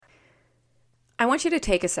I want you to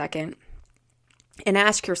take a second and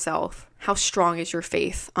ask yourself, how strong is your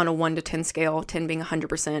faith on a 1 to 10 scale, 10 being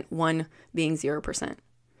 100%, 1 being 0%?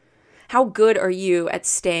 How good are you at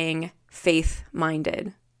staying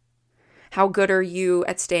faith-minded? How good are you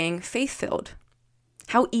at staying faith-filled?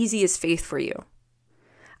 How easy is faith for you?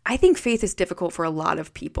 I think faith is difficult for a lot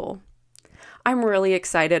of people. I'm really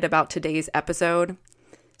excited about today's episode.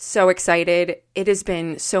 So excited. It has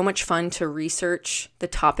been so much fun to research the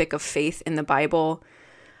topic of faith in the Bible.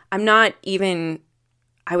 I'm not even,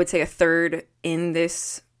 I would say, a third in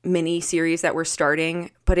this mini series that we're starting,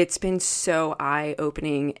 but it's been so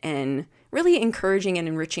eye-opening and really encouraging and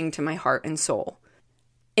enriching to my heart and soul.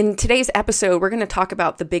 In today's episode, we're going to talk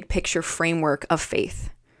about the big picture framework of faith.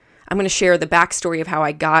 I'm going to share the backstory of how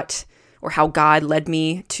I got, or how God led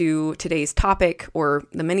me to today's topic or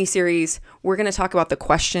the mini-series. We're going to talk about the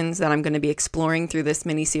questions that I'm going to be exploring through this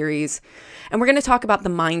mini-series. And we're going to talk about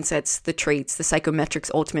the mindsets, the traits, the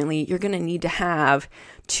psychometrics ultimately you're going to need to have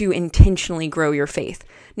to intentionally grow your faith.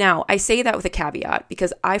 Now, I say that with a caveat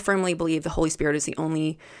because I firmly believe the Holy Spirit is the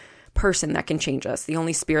only person that can change us, the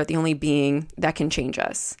only spirit, the only being that can change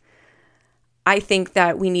us. I think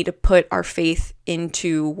that we need to put our faith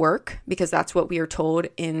into work because that's what we are told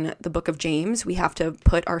in the book of James. We have to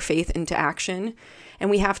put our faith into action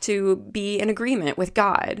and we have to be in agreement with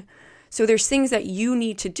God. So there's things that you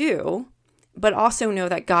need to do, but also know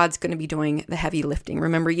that God's going to be doing the heavy lifting.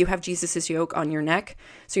 Remember, you have Jesus's yoke on your neck,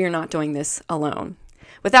 so you're not doing this alone.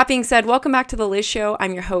 With that being said, welcome back to The Liz Show.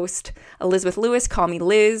 I'm your host, Elizabeth Lewis. Call me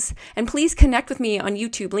Liz. And please connect with me on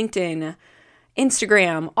YouTube, LinkedIn,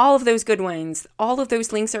 Instagram, all of those good ones. All of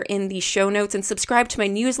those links are in the show notes, and subscribe to my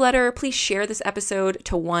newsletter. Please share this episode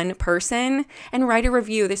to one person and write a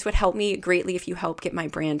review. This would help me greatly if you help get my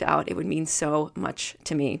brand out. It would mean so much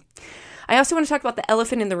to me. I also want to talk about the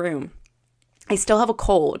elephant in the room. I still have a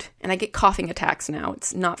cold and I get coughing attacks now.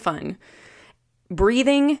 It's not fun.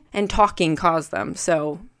 Breathing and talking cause them.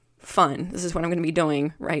 So fun. This is what I'm going to be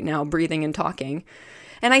doing right now, breathing and talking.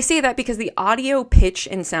 And I say that because the audio pitch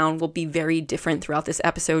and sound will be very different throughout this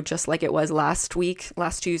episode, just like it was last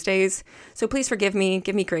Tuesdays. So please forgive me,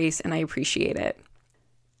 give me grace, and I appreciate it.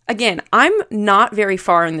 Again, I'm not very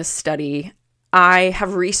far in this study. I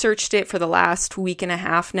have researched it for the last week and a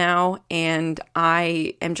half now, and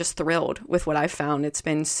I am just thrilled with what I've found. It's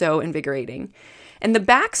been so invigorating. And the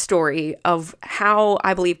backstory of how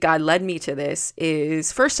I believe God led me to this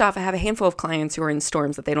is, first off, I have a handful of clients who are in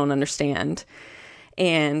storms that they don't understand.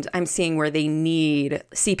 And I'm seeing where they need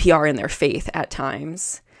CPR in their faith at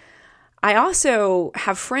times. I also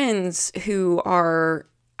have friends who are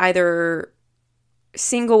either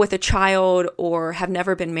single with a child or have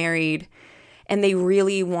never been married, and they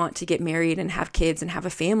really want to get married and have kids and have a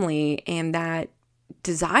family, and that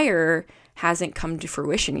desire hasn't come to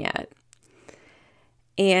fruition yet.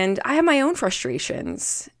 And I have my own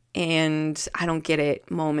frustrations and I don't get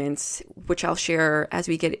it moments, which I'll share as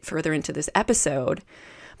we get further into this episode.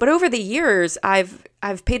 But over the years, I've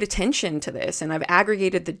paid attention to this and I've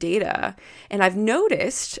aggregated the data, and I've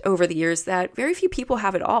noticed over the years that very few people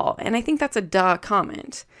have it all. And I think that's a duh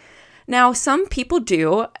comment. Now, some people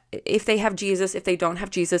do. If they have Jesus, if they don't have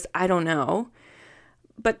Jesus, I don't know.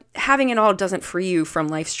 But having it all doesn't free you from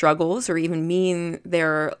life struggles or even mean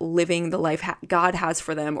they're living the life God has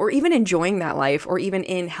for them, or even enjoying that life, or even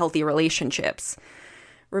in healthy relationships.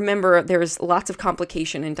 Remember, there's lots of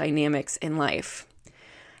complication and dynamics in life.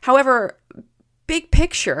 However, big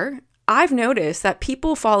picture, I've noticed that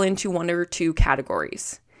people fall into one or two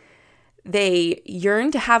categories. They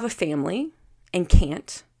yearn to have a family and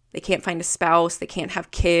can't. They can't find a spouse. They can't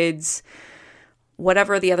have kids.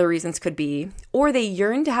 Whatever the other reasons could be, or they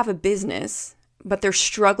yearn to have a business, but they're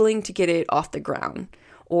struggling to get it off the ground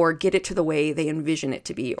or get it to the way they envision it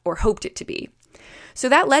to be or hoped it to be. So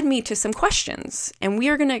that led me to some questions, and we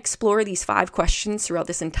are going to explore these 5 questions throughout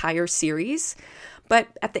this entire series. But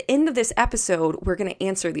at the end of this episode, we're going to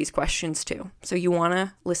answer these questions too. So you want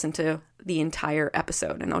to listen to the entire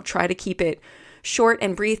episode, and I'll try to keep it short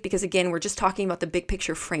and brief because, again, we're just talking about the big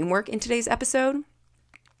picture framework in today's episode.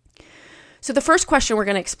 So the first question we're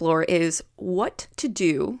going to explore is what do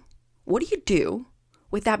you do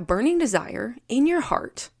with that burning desire in your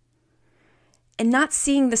heart and not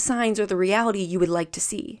seeing the signs or the reality you would like to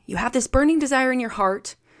see? You have this burning desire in your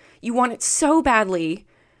heart. You want it so badly,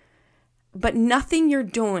 but nothing you're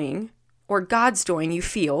doing or God's doing, you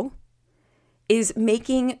feel, is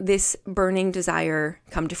making this burning desire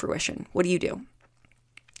come to fruition. What do?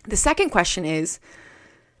 The second question is,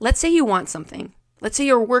 let's say you want something. Let's say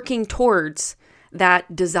you're working towards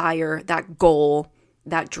that desire, that goal,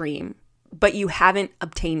 that dream, but you haven't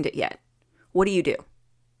obtained it yet. What do?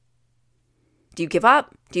 Do Do you give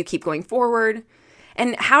up? Do you keep going forward?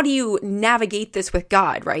 And how do you navigate this with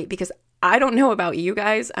God, right? Because I don't know about you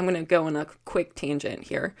guys. I'm going to go on a quick tangent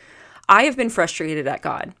here. I have been frustrated at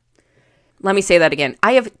God. Let me say that again.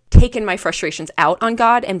 I have taken my frustrations out on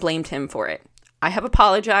God and blamed him for it. I have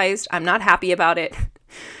apologized. I'm not happy about it.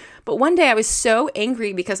 But one day I was so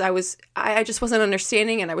angry because I just wasn't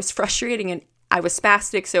understanding, and I was frustrating, and I was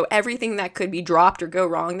spastic. So everything that could be dropped or go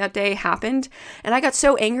wrong that day happened. And I got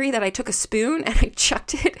so angry that I took a spoon and I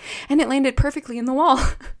chucked it, and it landed perfectly in the wall.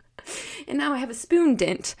 And now I have a spoon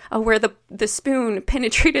dent where the spoon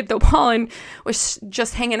penetrated the wall and was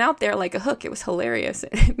just hanging out there like a hook. It was hilarious.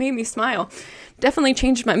 It made me smile. Definitely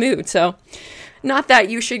changed my mood. So not that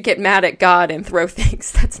you should get mad at God and throw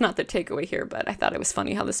things. That's not the takeaway here, but I thought it was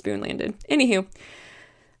funny how the spoon landed. Anywho,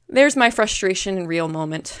 there's my frustration and real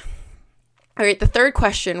moment. All right, the third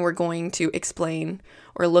question we're going to explain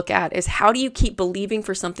or look at is, how do you keep believing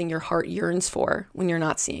for something your heart yearns for when you're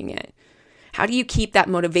not seeing it? How do you keep that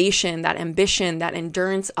motivation, that ambition, that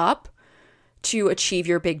endurance up to achieve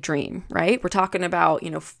your big dream, right? We're talking about,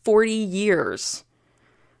 40 years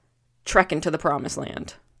trekking to the promised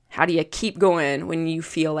land. How do you keep going when you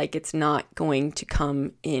feel like it's not going to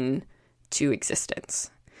come into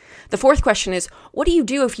existence? The fourth question is, what do you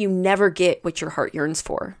do if you never get what your heart yearns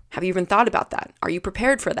for? Have you even thought about that? Are you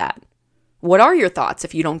prepared for that? What are your thoughts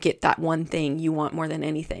if you don't get that one thing you want more than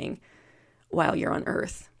anything while you're on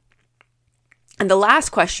earth? And the last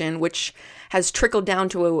question, which has trickled down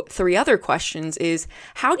to 3 other questions, is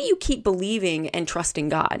how do you keep believing and trusting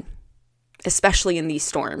God? Especially in these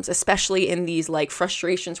storms, especially in these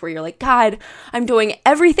frustrations where you're like, God, I'm doing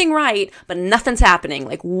everything right, but nothing's happening.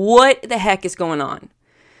 What the heck is going on?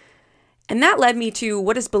 And that led me to,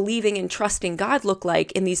 what does believing and trusting God look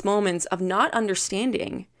like in these moments of not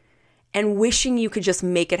understanding and wishing you could just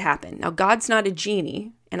make it happen? Now, God's not a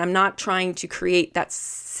genie, and I'm not trying to create that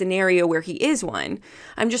scenario where he is one.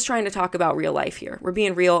 I'm just trying to talk about real life here. We're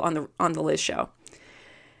being real on the Liz Show.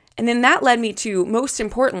 And then that led me to, most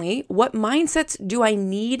importantly, what mindsets do I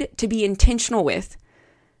need to be intentional with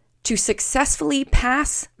to successfully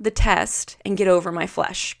pass the test and get over my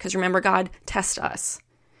flesh? Because remember, God tests us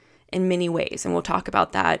in many ways, and we'll talk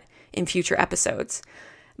about that in future episodes.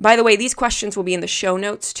 By the way, these questions will be in the show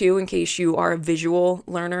notes too, in case you are a visual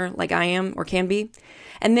learner like I am or can be.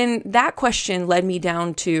 And then that question led me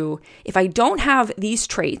down to, if I don't have these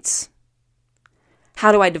traits,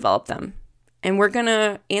 how do I develop them? And we're going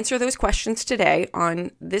to answer those questions today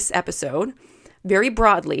on this episode very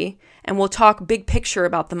broadly, and we'll talk big picture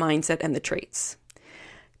about the mindset and the traits.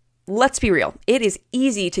 Let's be real. It is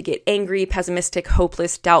easy to get angry, pessimistic,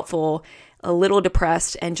 hopeless, doubtful, a little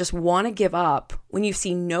depressed, and just want to give up when you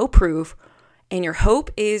see no proof and your hope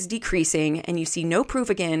is decreasing and you see no proof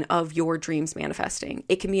again of your dreams manifesting.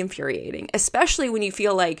 It can be infuriating, especially when you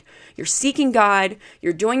feel like you're seeking God,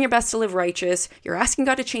 you're doing your best to live righteous, you're asking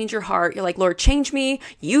God to change your heart. You're like, Lord, change me,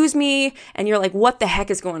 use me. And you're like, what the heck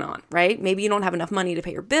is going on, right? Maybe you don't have enough money to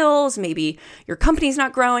pay your bills. Maybe your company's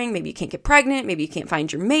not growing. Maybe you can't get pregnant. Maybe you can't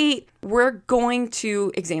find your mate. We're going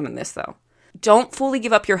to examine this though. Don't fully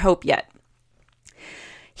give up your hope yet.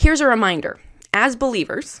 Here's a reminder. As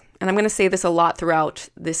believers, and I'm going to say this a lot throughout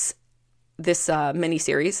this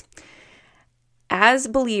mini-series, as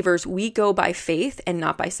believers, we go by faith and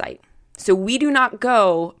not by sight. So we do not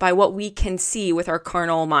go by what we can see with our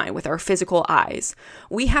carnal mind, with our physical eyes.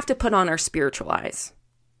 We have to put on our spiritual eyes.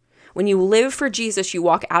 When you live for Jesus, you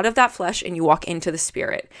walk out of that flesh and you walk into the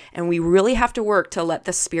Spirit. And we really have to work to let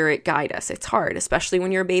the Spirit guide us. It's hard, especially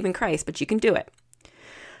when you're a babe in Christ, but you can do it.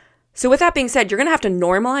 So with that being said, you're going to have to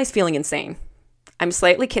normalize feeling insane. I'm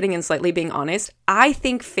slightly kidding and slightly being honest. I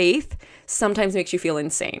think faith sometimes makes you feel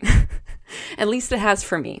insane. At least it has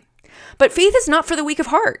for me. But faith is not for the weak of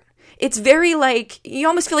heart. It's very you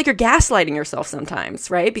almost feel like you're gaslighting yourself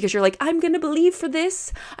sometimes, right? Because you're like, I'm going to believe for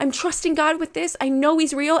this. I'm trusting God with this. I know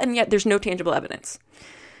he's real. And yet there's no tangible evidence,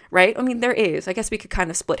 right? I mean, there is. I guess we could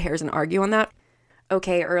kind of split hairs and argue on that.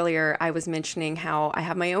 Okay, earlier I was mentioning how I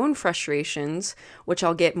have my own frustrations, which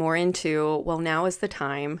I'll get more into. Well, now is the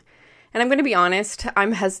time. And I'm going to be honest,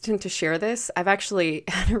 I'm hesitant to share this. I've actually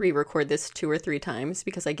had to re-record this 2 or 3 times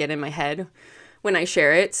because I get in my head when I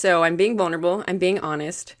share it. So I'm being vulnerable. I'm being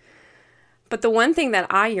honest. But the one thing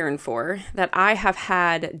that I yearn for, that I have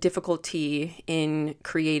had difficulty in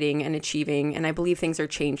creating and achieving, and I believe things are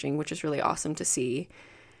changing, which is really awesome to see.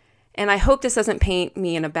 And I hope this doesn't paint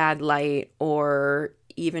me in a bad light or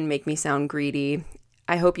even make me sound greedy.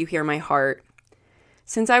 I hope you hear my heart.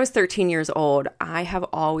 Since I was 13 years old, I have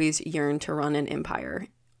always yearned to run an empire.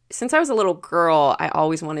 since I was a little girl, I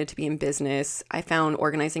always wanted to be in business. I found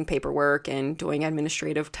organizing paperwork and doing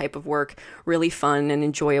administrative type of work really fun and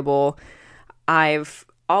enjoyable. I've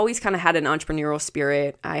always kind of had an entrepreneurial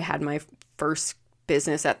spirit. I had my first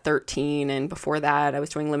business at 13, and before that, I was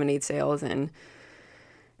doing lemonade sales and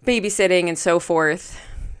babysitting and so forth.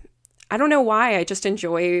 I don't know why. I just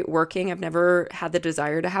enjoy working. I've never had the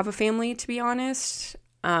desire to have a family, to be honest.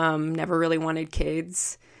 Never really wanted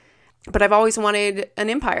kids. But I've always wanted an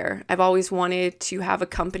empire. I've always wanted to have a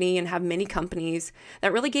company and have many companies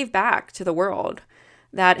that really gave back to the world,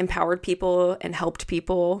 that empowered people and helped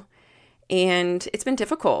people. And it's been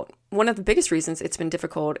difficult. One of the biggest reasons it's been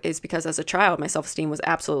difficult is because as a child, my self-esteem was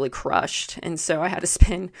absolutely crushed. And so I had to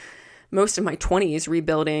spend most of my 20s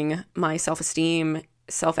rebuilding my self-esteem,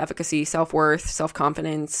 self-efficacy, self-worth,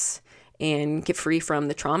 self-confidence, and get free from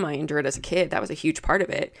the trauma I endured as a kid. That was a huge part of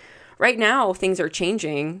it. Right now, things are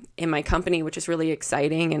changing in my company, which is really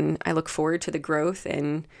exciting, and I look forward to the growth,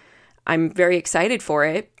 and I'm very excited for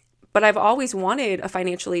it. But I've always wanted a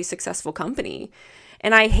financially successful company.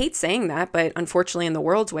 And I hate saying that, but unfortunately in the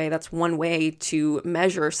world's way, that's one way to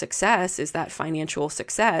measure success, is that financial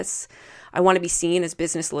success. I want to be seen as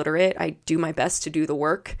business literate. I do my best to do the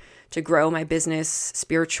work to grow my business,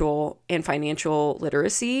 spiritual, and financial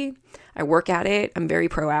literacy. I work at it. I'm very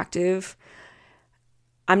proactive.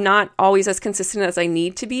 I'm not always as consistent as I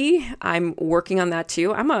need to be. I'm working on that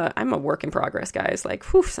too. I'm a work in progress, guys. Like,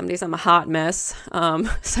 some days I'm a hot mess.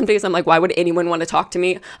 Some days I'm like, why would anyone want to talk to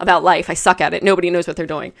me about life? I suck at it. Nobody knows what they're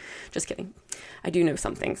doing. Just kidding. I do know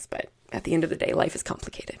some things, but at the end of the day, life is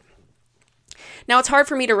complicated. Now, it's hard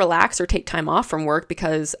for me to relax or take time off from work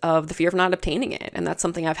because of the fear of not obtaining it. And that's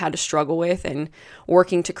something I've had to struggle with and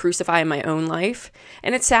working to crucify in my own life.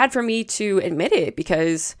 And it's sad for me to admit it,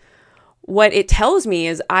 because what it tells me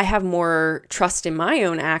is I have more trust in my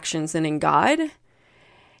own actions than in God.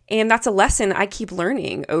 And that's a lesson I keep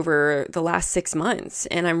learning over the last 6 months.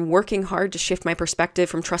 And I'm working hard to shift my perspective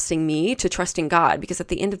from trusting me to trusting God, because at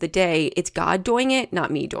the end of the day, it's God doing it,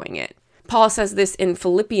 not me doing it. Paul says this in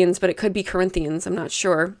Philippians, but it could be Corinthians, I'm not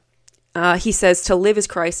sure. He says, to live is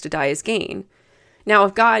Christ, to die is gain. Now,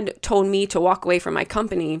 if God told me to walk away from my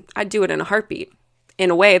company, I'd do it in a heartbeat.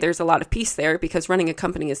 In a way, there's a lot of peace there, because running a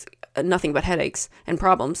company is nothing but headaches and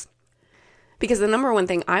problems. Because the number one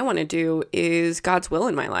thing I want to do is God's will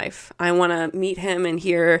in my life. I want to meet him and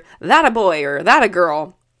hear, that a boy or that a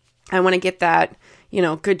girl. I want to get that,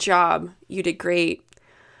 good job. You did great.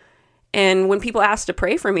 And when people ask to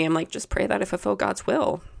pray for me, I'm like, just pray that I fulfill God's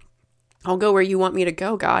will. I'll go where you want me to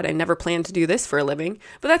go, God. I never planned to do this for a living.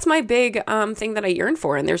 But that's my big thing that I yearn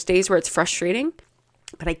for. And there's days where it's frustrating,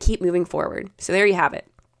 but I keep moving forward. So there you have it,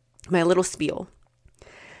 my little spiel.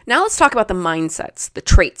 Now let's talk about the mindsets, the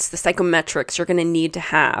traits, the psychometrics you're going to need to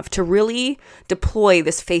have to really deploy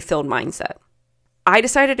this faith-filled mindset. I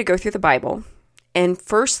decided to go through the Bible and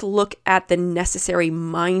first look at the necessary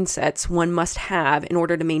mindsets one must have in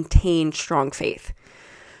order to maintain strong faith.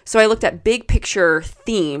 So I looked at big picture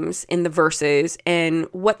themes in the verses and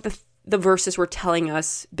what the verses were telling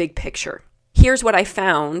us big picture. Here's what I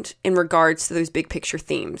found in regards to those big picture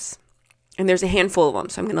themes. And there's a handful of them,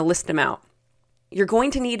 so I'm going to list them out. You're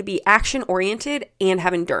going to need to be action-oriented and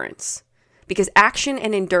have endurance, because action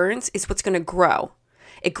and endurance is what's going to grow.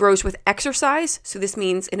 It grows with exercise, so this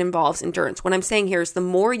means it involves endurance. What I'm saying here is the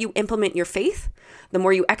more you implement your faith, the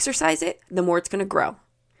more you exercise it, the more it's going to grow.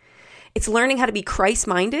 It's learning how to be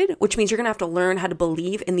Christ-minded, which means you're going to have to learn how to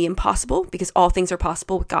believe in the impossible, because all things are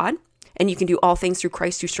possible with God, and you can do all things through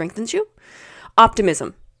Christ who strengthens you.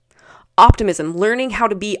 Optimism, learning how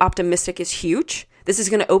to be optimistic is huge. This is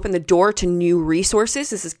going to open the door to new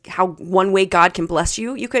resources. This is how one way God can bless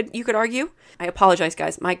you. You could argue. I apologize,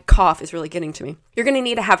 guys. My cough is really getting to me. You're going to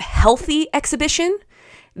need to have healthy exhibition.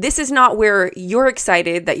 This is not where you're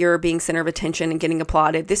excited that you're being center of attention and getting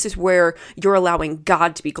applauded. This is where you're allowing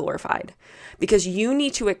God to be glorified, because you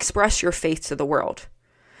need to express your faith to the world.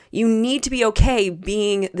 You need to be okay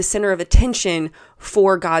being the center of attention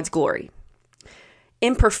for God's glory.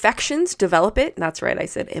 Imperfections, develop it. That's right, I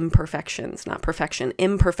said imperfections, not perfection.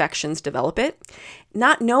 Imperfections, develop it.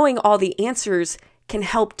 Not knowing all the answers can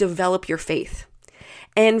help develop your faith.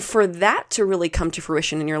 And for that to really come to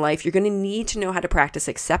fruition in your life, you're going to need to know how to practice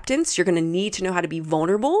acceptance. You're going to need to know how to be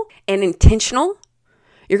vulnerable and intentional.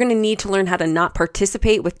 You're going to need to learn how to not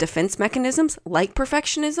participate with defense mechanisms like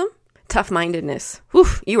perfectionism. Tough-mindedness.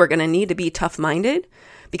 You are going to need to be tough-minded,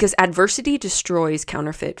 because adversity destroys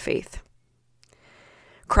counterfeit faith.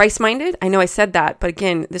 Christ-minded, I know I said that, but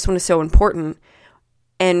again, this one is so important.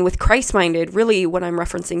 And with Christ-minded, really what I'm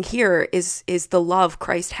referencing here is the love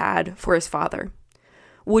Christ had for his Father.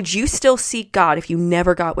 Would you still seek God if you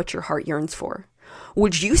never got what your heart yearns for?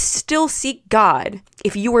 Would you still seek God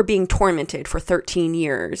if you were being tormented for 13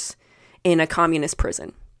 years in a communist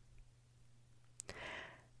prison?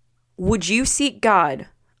 Would you seek God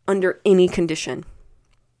under any condition?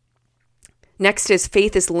 Next is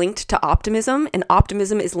faith is linked to optimism, and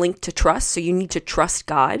optimism is linked to trust. So you need to trust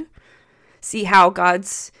God. See how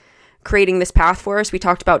God's creating this path for us. We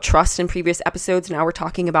talked about trust in previous episodes. Now we're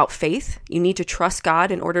talking about faith. You need to trust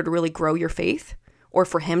God in order to really grow your faith, or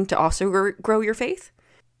for him to also grow your faith.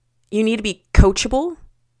 You need to be coachable.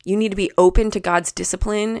 You need to be open to God's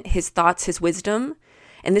discipline, his thoughts, his wisdom.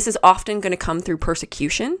 And this is often going to come through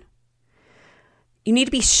persecution. You need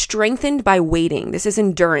to be strengthened by waiting. This is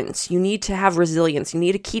endurance. You need to have resilience. You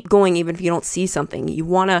need to keep going even if you don't see something. You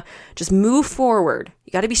want to just move forward.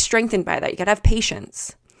 You got to be strengthened by that. You got to have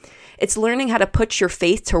patience. It's learning how to put your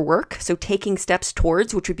faith to work. So taking steps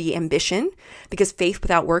towards, which would be ambition, because faith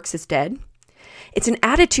without works is dead. It's an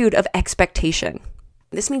attitude of expectation.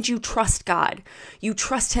 This means you trust God. You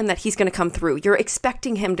trust him that he's going to come through. You're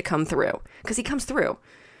expecting him to come through because he comes through.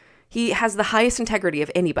 He has the highest integrity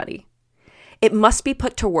of anybody. It must be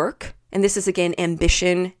put to work. And this is, again,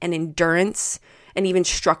 ambition and endurance and even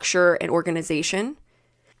structure and organization.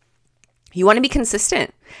 You want to be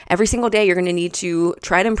consistent. Every single day, you're going to need to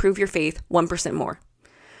try to improve your faith 1% more.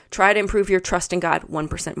 Try to improve your trust in God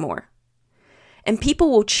 1% more. And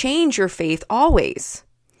people will change your faith always.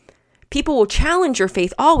 People will challenge your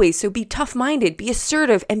faith always. So be tough-minded, be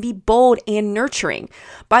assertive, and be bold and nurturing.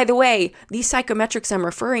 By the way, these psychometrics I'm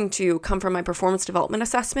referring to come from my performance development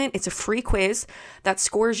assessment. It's a free quiz that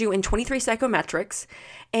scores you in 23 psychometrics.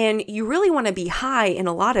 And you really want to be high in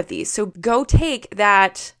a lot of these. So go take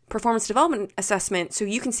that performance development assessment so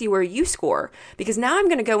you can see where you score. Because now I'm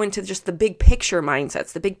going to go into just the big picture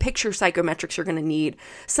mindsets, the big picture psychometrics you're going to need.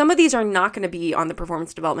 Some of these are not going to be on the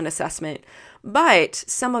performance development assessment, but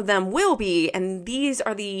some of them will be. And these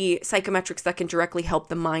are the psychometrics that can directly help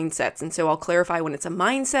the mindsets. And so I'll clarify when it's a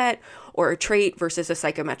mindset or a trait versus a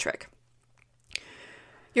psychometric.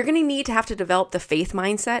 You're going to need to have to develop the faith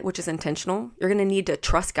mindset, which is intentional. You're going to need to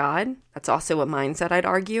trust God. That's also a mindset, I'd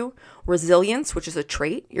argue. Resilience, which is a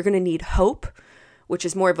trait. You're going to need hope, which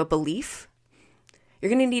is more of a belief. You're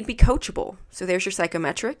going to need to be coachable. So there's your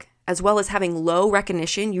psychometric. As well as having low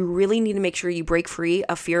recognition, you really need to make sure you break free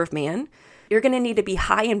of fear of man. You're going to need to be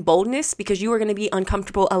high in boldness because you are going to be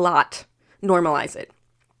uncomfortable a lot. Normalize it.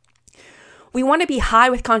 We want to be high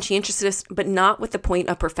with conscientiousness, but not with the point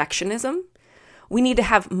of perfectionism. We need to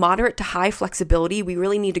have moderate to high flexibility. We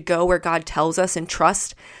really need to go where God tells us and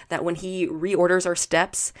trust that when he reorders our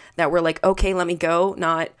steps, that we're like, okay, let me go.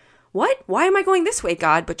 Not, what? Why am I going this way,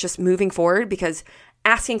 God? But just moving forward, because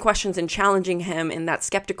asking questions and challenging him in that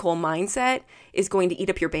skeptical mindset is going to eat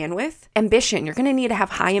up your bandwidth. Ambition. You're going to need to have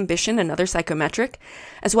high ambition, another psychometric,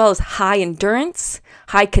 as well as high endurance,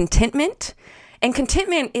 high contentment. And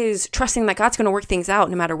contentment is trusting that God's going to work things out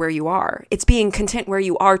no matter where you are. It's being content where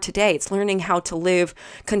you are today. It's learning how to live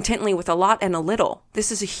contently with a lot and a little.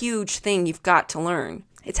 This is a huge thing you've got to learn.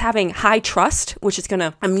 It's having high trust, which is going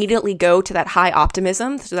to immediately go to that high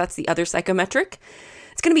optimism. So that's the other psychometric.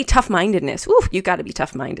 It's going to be tough-mindedness. Ooh, you got to be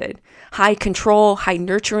tough-minded. High control, high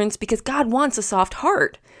nurturance, because God wants a soft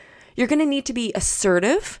heart. You're going to need to be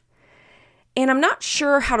assertive. And I'm not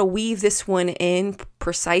sure how to weave this one in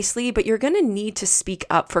precisely, but you're going to need to speak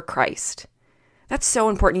up for Christ. That's so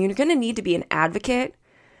important. You're going to need to be an advocate.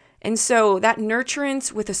 And so that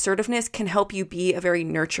nurturance with assertiveness can help you be a very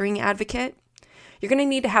nurturing advocate. You're going to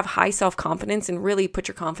need to have high self-confidence and really put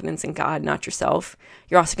your confidence in God, not yourself.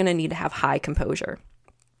 You're also going to need to have high composure.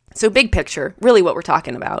 So big picture, really what we're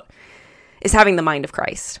talking about is having the mind of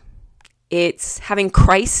Christ. It's having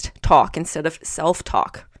Christ talk instead of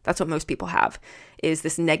self-talk. That's what most people have, is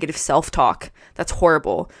this negative self-talk. That's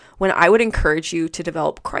horrible. When I would encourage you to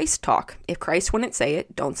develop Christ talk. If Christ wouldn't say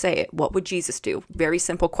it, don't say it. What would Jesus do? Very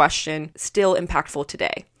simple question, still impactful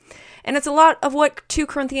today. And it's a lot of what 2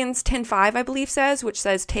 Corinthians 10:5, I believe, says, which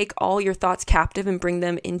says, take all your thoughts captive and bring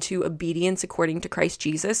them into obedience according to Christ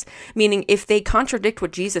Jesus. Meaning if they contradict what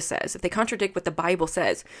Jesus says, if they contradict what the Bible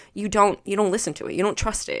says, you don't listen to it. You don't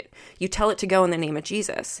trust it. You tell it to go in the name of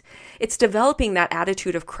Jesus. It's developing that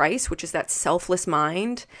attitude of Christ, which is that selfless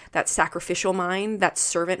mind, that sacrificial mind, that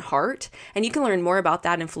servant heart. And you can learn more about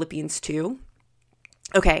that in Philippians 2.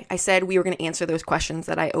 Okay, I said we were going to answer those questions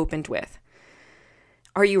that I opened with.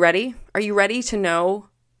 Are you ready? Are you ready to know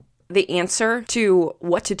the answer to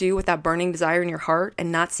what to do with that burning desire in your heart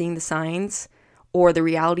and not seeing the signs or the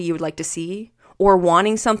reality you would like to see? Or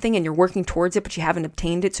wanting something and you're working towards it, but you haven't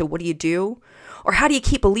obtained it, so what do you do? Or how do you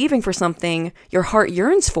keep believing for something your heart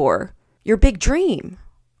yearns for, your big dream?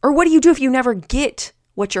 Or what do you do if you never get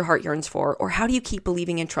what your heart yearns for? Or how do you keep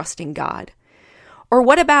believing and trusting God? Or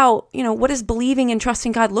what about, what does believing and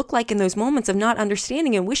trusting God look like in those moments of not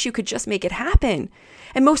understanding and wish you could just make it happen?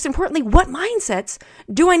 And most importantly, what mindsets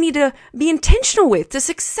do I need to be intentional with to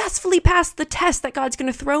successfully pass the test that God's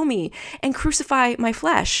going to throw me and crucify my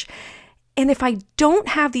flesh? And if I don't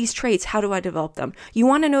have these traits, how do I develop them? You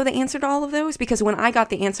want to know the answer to all of those? Because when I got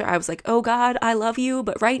the answer, I was like, oh God, I love you.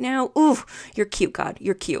 But right now, ooh, you're cute, God,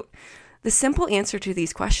 you're cute. The simple answer to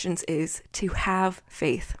these questions is to have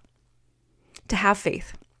faith. To have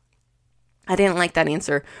faith. I didn't like that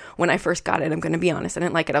answer when I first got it. I'm going to be honest. I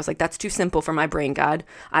didn't like it. I was like, that's too simple for my brain, God.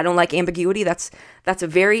 I don't like ambiguity. That's a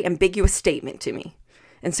very ambiguous statement to me.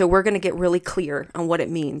 And so we're going to get really clear on what it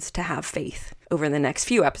means to have faith over the next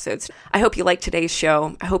few episodes. I hope you liked today's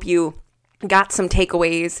show. I hope you got some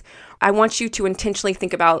takeaways. I want you to intentionally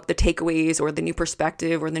think about the takeaways or the new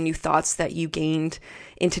perspective or the new thoughts that you gained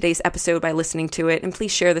in today's episode by listening to it. And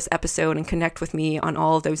please share this episode and connect with me on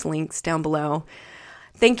all of those links down below.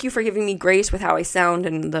 Thank you for giving me grace with how I sound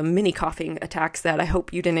and the mini coughing attacks that I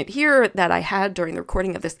hope you didn't hear that I had during the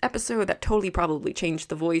recording of this episode. That totally probably changed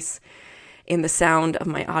the voice in the sound of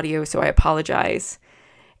my audio, so I apologize.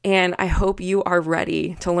 And I hope you are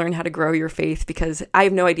ready to learn how to grow your faith, because I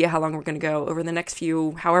have no idea how long we're going to go. Over the next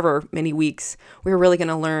few, however many weeks, we're really going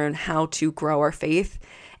to learn how to grow our faith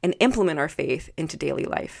and implement our faith into daily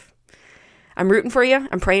life. I'm rooting for you.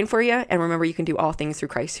 I'm praying for you. And remember, you can do all things through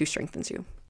Christ who strengthens you.